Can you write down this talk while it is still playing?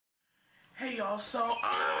Hey y'all, so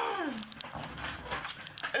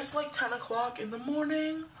it's like 10 o'clock in the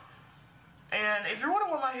morning, and if you're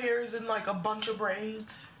wondering why my hair is in like a bunch of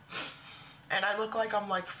braids and I look like I'm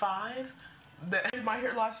like 5, I did my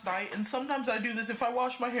hair last night, and sometimes I do this. If I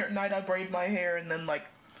wash my hair at night, I braid my hair, and then like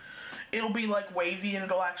it'll be like wavy and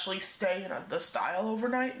it'll actually stay in the style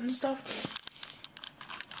overnight and stuff.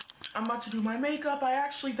 I'm about to do my makeup. I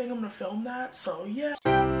actually think I'm gonna film that, so yeah.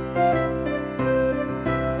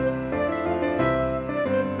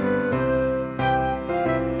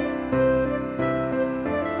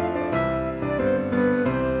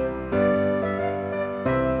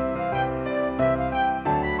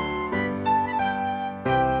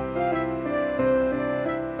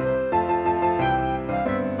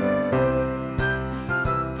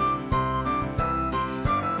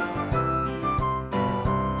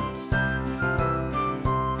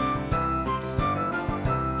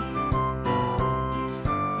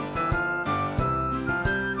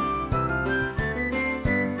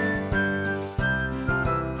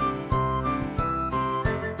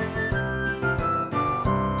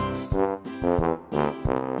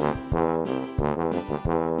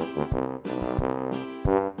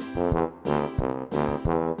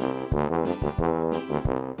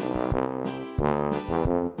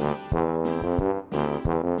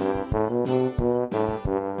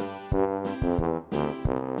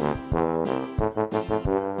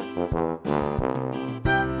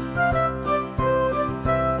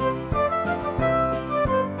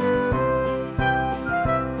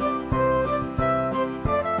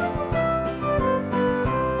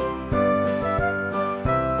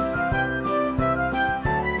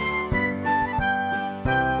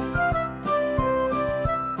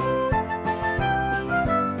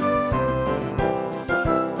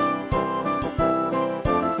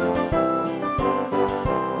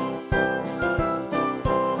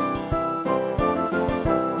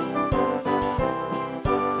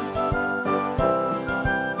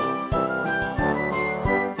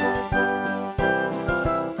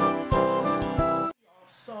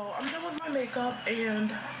 So I'm done with my makeup,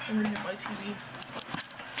 and I'm gonna get my TV.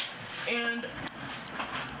 And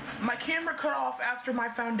my camera cut off after my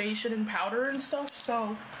foundation and powder and stuff,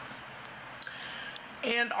 so.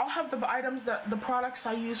 And I'll have the items, the products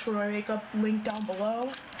I use for my makeup linked down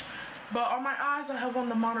below. But on my eyes, I have on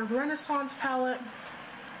the Modern Renaissance palette.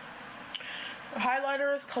 The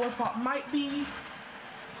highlighter is Colourpop Might Be.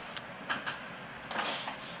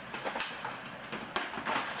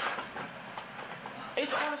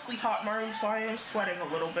 It's honestly hot in my room, so I am sweating a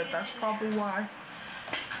little bit. That's probably why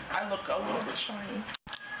I look a little bit shiny.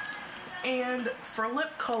 And for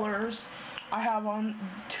lip colors, I have on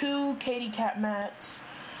 2 Katy Kat mattes.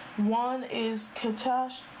 One is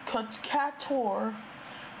catoure,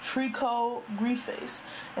 tricot-griffes,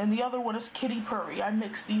 and the other one is kitty purry. I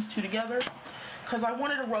mixed these two together because I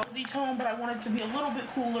wanted a rosy tone, but I wanted it to be a little bit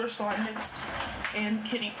cooler, so I mixed in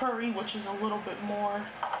kitty purry, which is a little bit more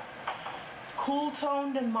cool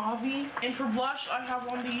toned and mauve-y. And for blush, I have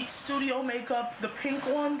on the StudioMakeup, the pink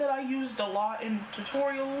one that I used a lot in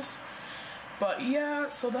tutorials. But yeah,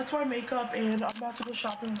 so that's my makeup, and I'm about to go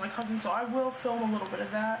shopping with my cousin, so I will film a little bit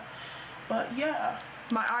of that. But yeah,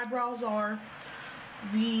 my eyebrows are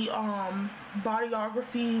the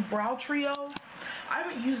Bodyography Brow Trio. I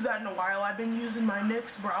haven't used that in a while. I've been using my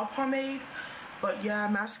NYX brow pomade. But yeah,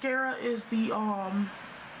 mascara is the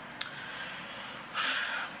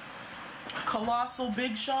Colossal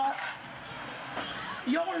Big Shot.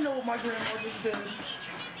 Y'all wanna know what my grandma just did?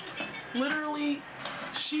 Literally,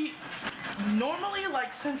 she normally,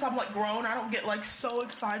 like, since I'm like grown, I don't get like so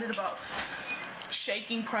excited about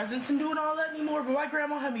shaking presents and doing all that anymore, but my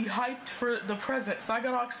grandma had me hyped for the present, so I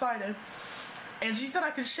got all excited, and she said I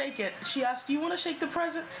could shake it. She asked, do you want to shake the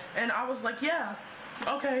present? And I was like, yeah,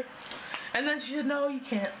 okay. And then she said, no, you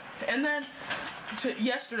can't. And then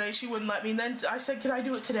yesterday she wouldn't let me, and then I said, can I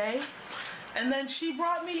do it today? And then she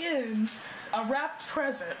brought me in a wrapped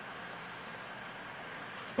present.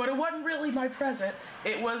 But it wasn't really my present.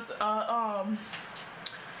 It was a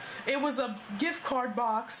gift card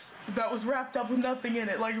box that was wrapped up with nothing in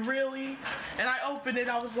it. Like, really? And I opened it,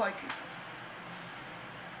 I was like,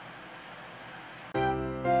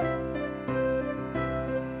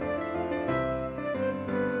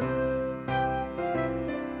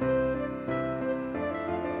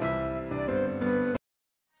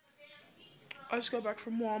 I just got back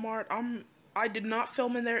from Walmart. I did not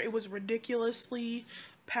film in there. It was ridiculously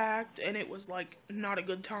packed, and it was like not a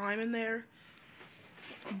good time in there.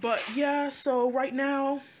 But yeah, so right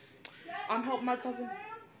now I'm helping my cousin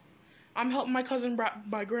wrap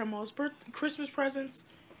my grandma's Christmas presents.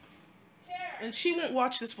 And she won't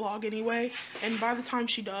watch this vlog anyway. And by the time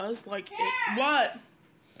she does, like, what?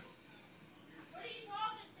 What are you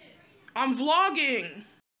talking to? I'm vlogging.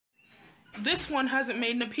 This one hasn't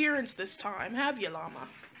made an appearance this time, have you, llama?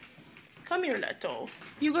 Come here, Leto.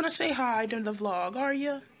 You gonna say hi to the vlog, are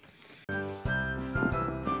you?